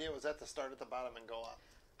 Whose idea was that to start at the bottom and go up?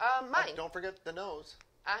 Mine. Don't forget the nose.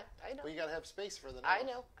 I know. Well, you got to have space for the nose. I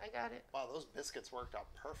know. I got it. Wow, those biscuits worked out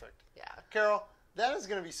perfect. Yeah. Carol, that is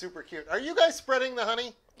going to be super cute. Are you guys spreading the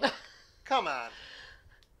honey? Come on.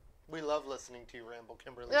 We love listening to you ramble,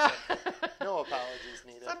 Kimberly said. No apologies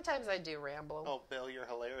needed. Sometimes I do ramble. Oh, Bill, you're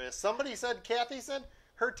hilarious. Kathy said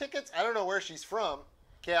her tickets, I don't know where she's from.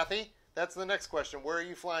 Kathy, that's the next question. Where are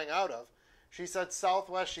you flying out of? She said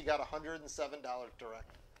Southwest, she got $107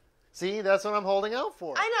 direct. See, that's what I'm holding out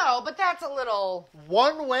for. I know, but that's a little...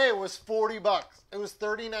 One way was $40. It was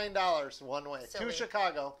 $39 one way. Silly. To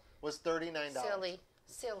Chicago was $39.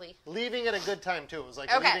 Silly. Leaving at a good time, too. It was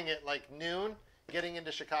like leaving at like noon, getting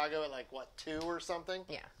into Chicago at like, what, 2 or something?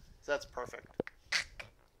 Yeah. So that's perfect.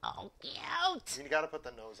 Oh, cute. You got to put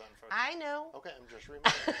the nose on first. I know. Okay, I'm just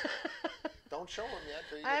reminding you. Don't show him yet.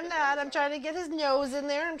 Till you get I'm the not. nose I'm on. trying to get his nose in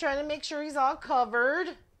there. I'm trying to make sure he's all covered.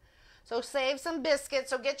 So save some biscuits.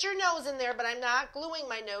 So get your nose in there, but I'm not gluing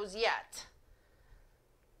my nose yet.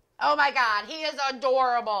 Oh my God, he is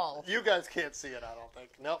adorable. You guys can't see it, I don't think.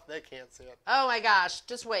 Nope, they can't see it. Oh my gosh,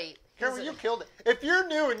 just wait. Carol, you killed it. If you're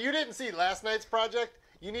new and you didn't see last night's project,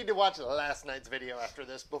 you need to watch last night's video after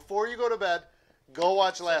this. Before you go to bed, go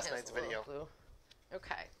watch last night's video.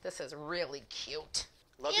 Okay, this is really cute.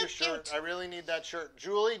 Love your shirt. Cute. I really need that shirt.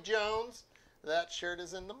 Julie Jones, that shirt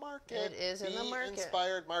is in the market. It is in the market.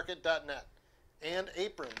 BeInspiredMarket.net. And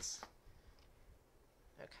aprons.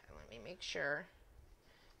 Okay, let me make sure.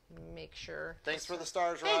 Thanks for the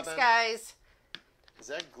stars, Robin. Thanks, guys. Is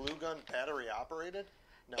that glue gun battery operated?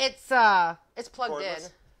 No. It's plugged Cordless?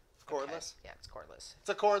 in. It's cordless? Okay. Yeah, it's cordless. It's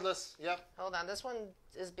a cordless, yep. Hold on, this one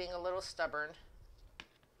is being a little stubborn.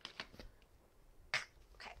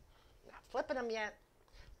 Okay, not flipping him yet.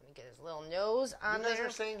 Let me get his little nose on You guys there. are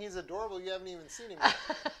saying he's adorable. You haven't even seen him yet.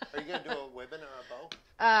 Are you going to do a ribbon or a bow?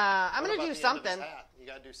 I'm What going to about do the end of his something. hat? You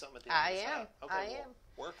got to do something at the end of his hat. Okay, I well, am.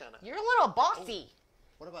 Work on it. You're a little bossy.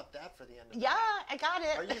 What about that for the end of Yeah, I got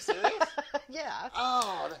it. Are you serious? Yeah.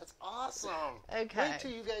 Oh, that's awesome. Okay. Wait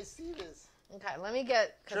till you guys see this. Okay, let me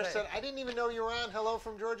get... Trish said, I didn't even know you were on. Hello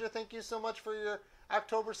from Georgia. Thank you so much for your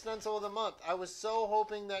October stencil of the month. I was so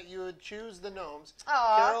hoping that you would choose the gnomes.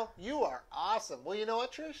 Aw. Carol, you are awesome. Well, you know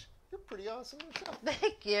what, Trish? You're pretty awesome yourself.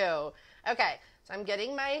 Thank you. Okay, so I'm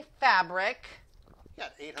getting my fabric. You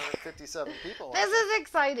got 857 people. This is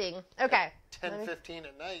exciting. Okay. 10:15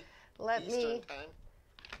 at night. Let Eastern me... time.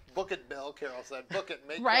 Book it, Bill. Carol said, book it.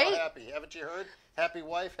 Make Right? Bill happy. Haven't you heard? Happy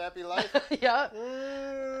wife, happy life. Yep.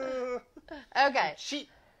 Okay. Sheep.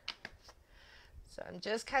 So I'm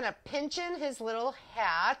just kind of pinching his little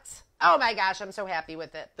hat. Oh my gosh, I'm so happy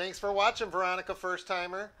with it. Thanks for watching, Veronica, first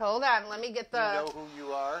timer. Hold on, let me get the... You know who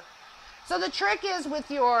you are. So the trick is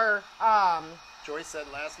with your... Joyce said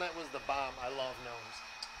last night was the bomb. I love gnomes.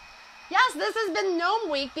 Yes, this has been Gnome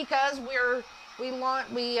Week because we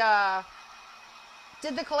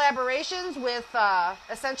did the collaborations with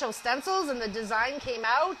Essential Stencils and the design came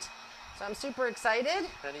out. So I'm super excited.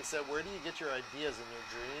 Penny said, where do you get your ideas in your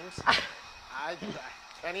dreams?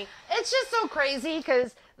 Penny? It's just so crazy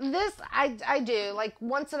because this, I do. Like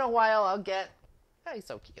once in a while I'll get... Oh, he's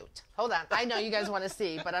so cute. Hold on. I know you guys want to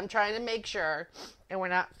see, but I'm trying to make sure. And we're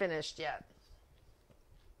not finished yet.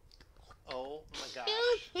 Oh my gosh.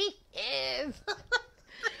 Cute he is.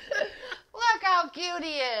 Look how cute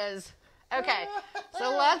he is. Okay,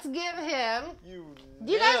 so let's give him...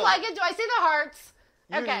 Do you guys like it? Do I see the hearts?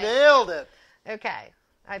 You nailed it. Okay,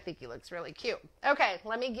 I think he looks really cute. Okay,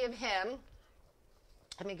 let me give him...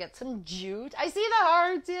 Let me get some jute. I see the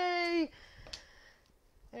hearts, yay.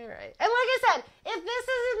 All right. And like I said, if this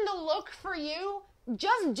isn't the look for you,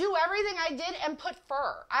 just do everything I did and put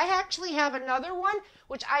fur. I actually have another one,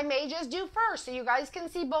 which I may just do fur, so you guys can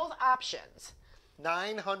see both options.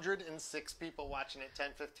 906 people watching at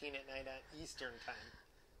 10:15 at night at Eastern time.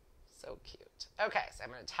 So cute. Okay, so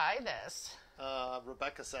I'm going to tie this.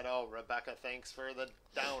 Rebecca said, Rebecca, thanks for the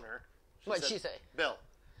downer. What'd she say? Bill,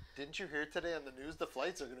 didn't you hear today on the news the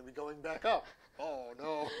flights are going to be going back up? Oh,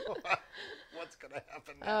 no. What's going to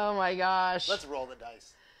happen now? Oh, my gosh. Let's roll the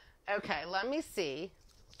dice. Okay, let me see.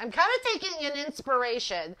 I'm kind of taking an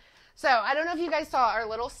inspiration. So, I don't know if you guys saw our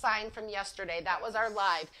little sign from yesterday. That was our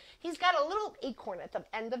live. He's got a little acorn at the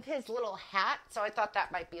end of his little hat, so I thought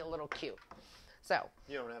that might be a little cute. So.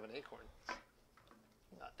 You don't have an acorn.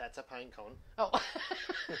 That's a pine cone. Oh.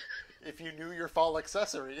 If you knew your fall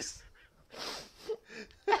accessories.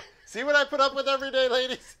 See what I put up with every day,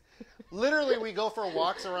 ladies? Literally, we go for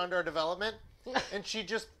walks around our development, and she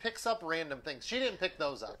just picks up random things. She didn't pick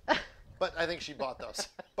those up, but I think she bought those.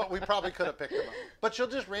 But we probably could have picked them up. But she'll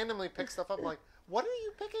just randomly pick stuff up. I'm like, what are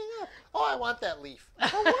you picking up? Oh, I want that leaf.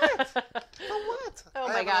 For what? For what? Oh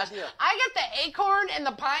my gosh. I get the acorn and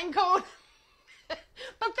the pine cone.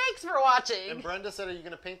 But thanks for watching. And Brenda said, are you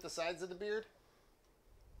going to paint the sides of the beard?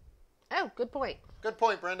 Oh, good point. Good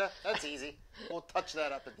point, Brenda. That's easy. We'll touch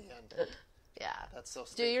that up at the end. Yeah. That's so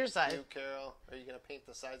Do your side. You, Carol. Are you going to paint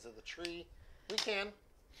the sides of the tree? We can.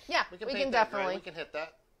 Yeah, We can we paint can that definitely. gray. We can hit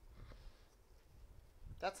that.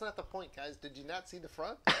 That's not the point, guys. Did you not see the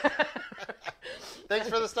front? Thanks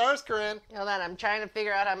for the stars, Corinne. Hold on, I'm trying to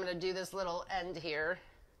figure out how I'm going to do this little end here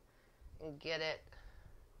and get it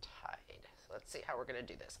tied. So let's see how we're going to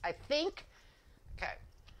do this. I think, okay.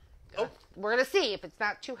 Oh. We're going to see if it's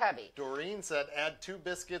not too heavy. Doreen said add 2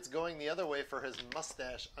 biscuits going the other way for his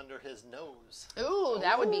mustache under his nose. Ooh,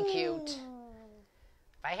 that would be cute.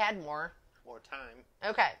 If I had more. More time.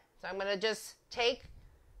 Okay, so I'm going to just take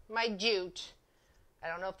my jute. I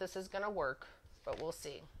don't know if this is going to work, but we'll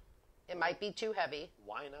see. It might be too heavy.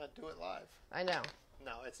 Why not do it live? I know.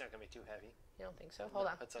 No, it's not going to be too heavy. You don't think so? Hold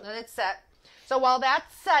on. It's okay. Let it set. So while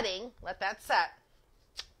that's setting, let that set.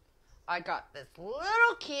 I got this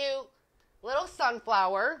little cute little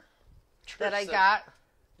sunflower that I got.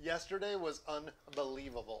 Yesterday was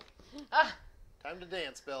unbelievable. Ah. Time to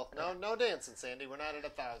dance, Bill. No dancing, Sandy. We're not at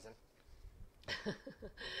 1,000.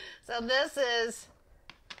 So this is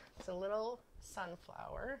a little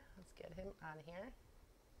sunflower. Let's get him on here.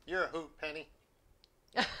 You're a hoot, Penny.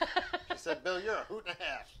 She said, Bill, you're a hoot and a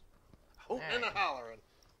half. A hoot and a hollering.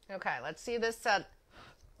 Okay, let's see this set.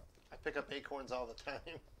 I pick up acorns all the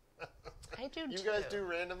time. I do too. You guys do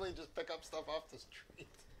randomly just pick up stuff off the street.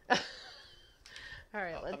 All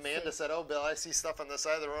right, let's Amanda see. said, oh, Bill, I see stuff on the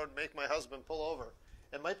side of the road. Make my husband pull over.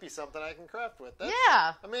 It might be something I can craft with.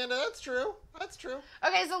 Yeah. Amanda, that's true. That's true.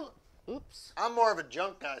 Okay, so, oops. I'm more of a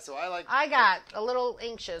junk guy, so I got a little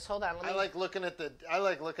anxious. Hold on. I like looking at the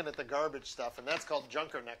garbage stuff, and that's called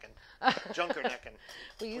junker necking. Junker necking.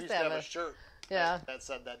 we used to have a shirt. Yeah. That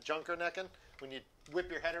said that junker necking when you whip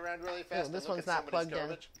your head around really fast. Ooh, this and look one's at not plugged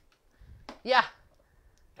garbage. in. Yeah.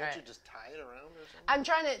 Don't you just tie it around or something? I'm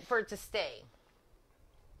trying for it to stay.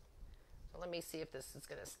 So let me see if this is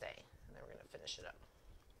going to stay, and then we're going to finish it up.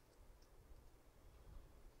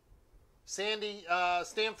 Sandy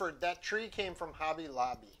Stanford, that tree came from Hobby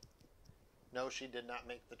Lobby. No, she did not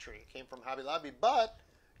make the tree. It came from Hobby Lobby, but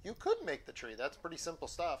you could make the tree. That's pretty simple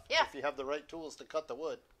stuff if you have the right tools to cut the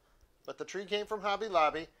wood. But the tree came from Hobby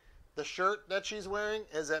Lobby. The shirt that she's wearing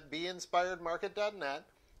is at beinspiredmarket.net.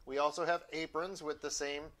 We also have aprons with the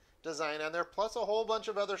same design on there, plus a whole bunch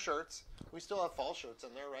of other shirts. We still have fall shirts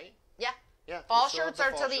in there, right? Yeah. Yeah. Fall shirts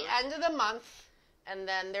are till the end of the month, and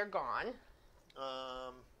then they're gone.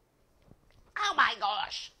 Oh my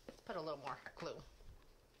gosh. Let's put a little more glue.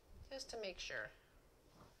 Just to make sure.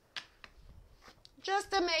 Just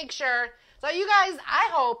to make sure. So you guys, I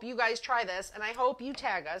hope you guys try this, and I hope you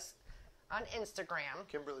tag us on Instagram.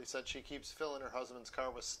 Kimberly said she keeps filling her husband's car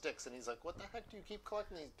with sticks, and he's like, what the heck do you keep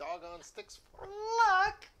collecting these doggone sticks for?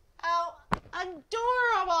 Look how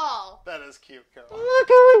adorable. That is cute, Carol. Look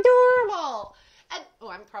how adorable. And, oh,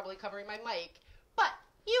 I'm probably covering my mic. But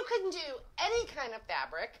you can do any kind of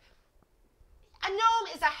fabric. A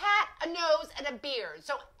gnome is a hat, a nose, and a beard.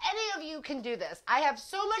 So any of you can do this. I have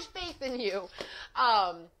so much faith in you.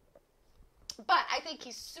 But I think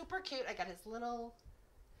he's super cute. I got his little,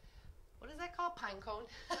 what is that called? Pine cone.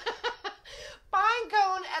 Pine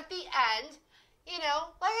cone at the end. You know,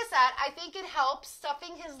 like I said, I think it helps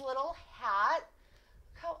stuffing his little hat.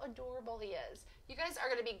 Look how adorable he is. You guys are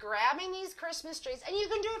going to be grabbing these Christmas trees, and you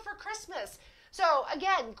can do it for Christmas. So,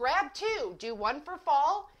 again, grab 2. Do one for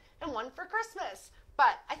fall and one for Christmas.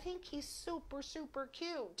 But I think he's super, super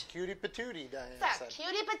cute. Cutie patootie, Diane said.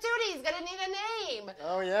 Cutie patootie. He's going to need a name.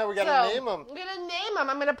 Oh, yeah, we got to name him. We're going to name him.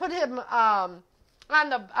 I'm going to put him on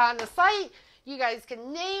the site. You guys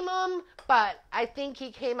can name him, but I think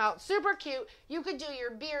he came out super cute. You could do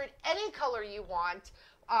your beard any color you want.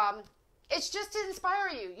 It's just to inspire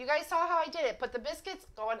you. You guys saw how I did it. Put the biscuits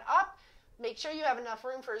going up. Make sure you have enough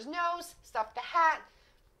room for his nose. Stuff the hat.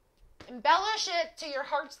 Embellish it to your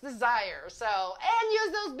heart's desire. So, and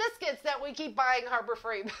use those biscuits that we keep buying Harbor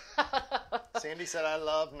Freight. Sandy said, I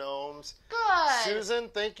love gnomes. Good. Susan,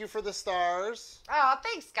 thank you for the stars. Oh,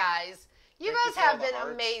 thanks, guys. You guys have been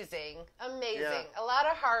amazing. Amazing. Yeah. A lot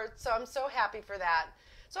of hearts, so I'm so happy for that.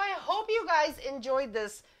 So I hope you guys enjoyed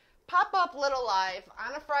this pop-up little live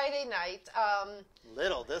on a Friday night.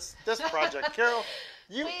 This project. Carol,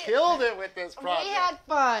 you killed it with this project. We had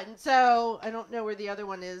fun. So I don't know where the other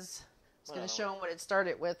one is. I was going to show them what it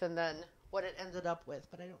started with and then what it ended up with,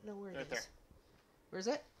 but I don't know where it is. There. Where's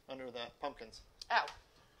it? Under the pumpkins. Oh.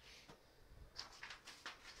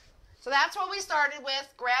 So that's what we started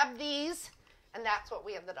with. Grab these, and that's what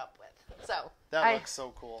we ended up with. So that looks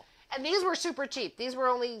so cool. And these were super cheap. These were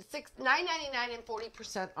only $9.99 and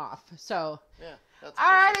 40% off. So yeah, that's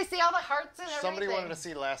all right. I see all the hearts and everything. Somebody wanted to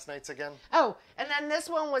see last night's again. Oh, and then this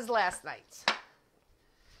one was last night's.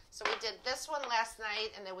 So we did this one last night,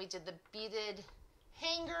 and then we did the beaded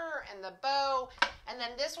hanger and the bow. And then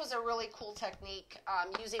this was a really cool technique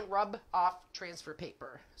using rub-off transfer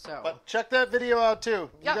paper. So, But check that video out too.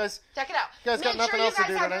 yep, You guys, check it out. you guys got Make nothing sure else you to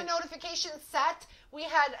guys do have your tonight. notifications set. We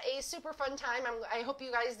had a super fun time. I hope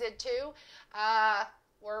you guys did too.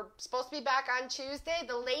 We're supposed to be back on Tuesday.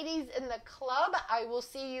 The ladies in the club, I will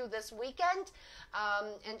see you this weekend,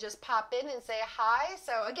 and just pop in and say hi.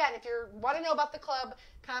 So again, if you want to know about the club,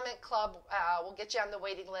 comment club. We'll get you on the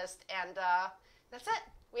waiting list, and that's it.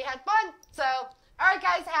 We had fun. So, all right,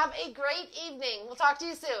 guys, have a great evening. We'll talk to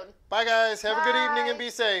you soon. Bye, guys. Have a good evening Bye. and be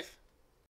safe.